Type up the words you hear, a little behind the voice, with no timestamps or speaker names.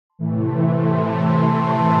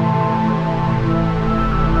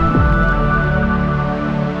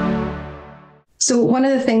So one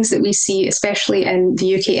of the things that we see, especially in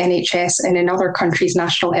the UK NHS and in other countries'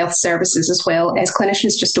 national health services as well, is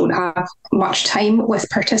clinicians just don't have much time with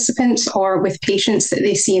participants or with patients that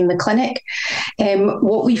they see in the clinic.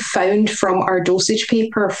 What we found from our dosage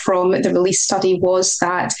paper from the release study was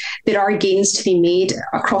that there are gains to be made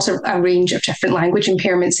across a range of different language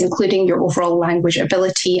impairments, including your overall language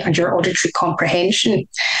ability and your auditory comprehension.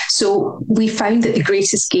 So we found that the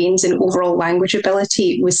greatest gains in overall language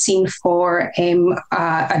ability was seen for a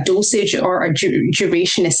dosage or a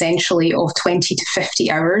duration essentially of 20 to 50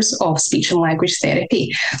 hours of speech and language therapy.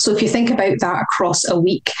 So if you think about that across a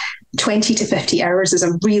week, 20 to 50 hours is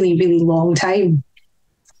a really, really long time.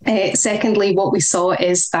 Secondly, what we saw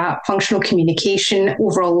is that functional communication,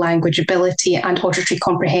 overall language ability, and auditory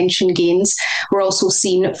comprehension gains were also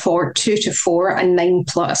seen for 2 to 4 and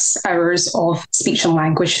 9+ hours of speech and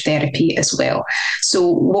language therapy as well. So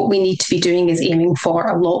what we need to be doing is aiming for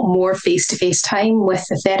a lot more face-to-face time with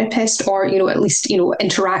the therapist, or at least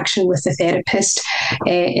interaction with the therapist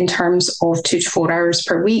in terms of 2 to 4 hours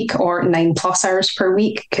per week or 9+ hours per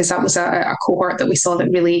week, because that was a cohort that we saw that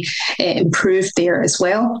really improved there as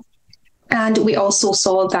well. And we also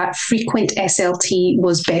saw that frequent SLT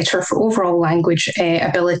was better for overall language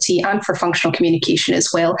ability and for functional communication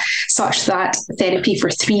as well, such that therapy for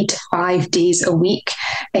 3 to 5 days a week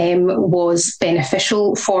was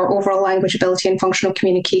beneficial for overall language ability and functional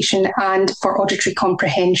communication. And for auditory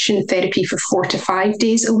comprehension, therapy for 4 to 5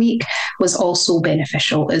 days a week was also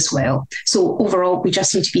beneficial as well. So overall, we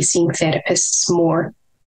just need to be seeing therapists more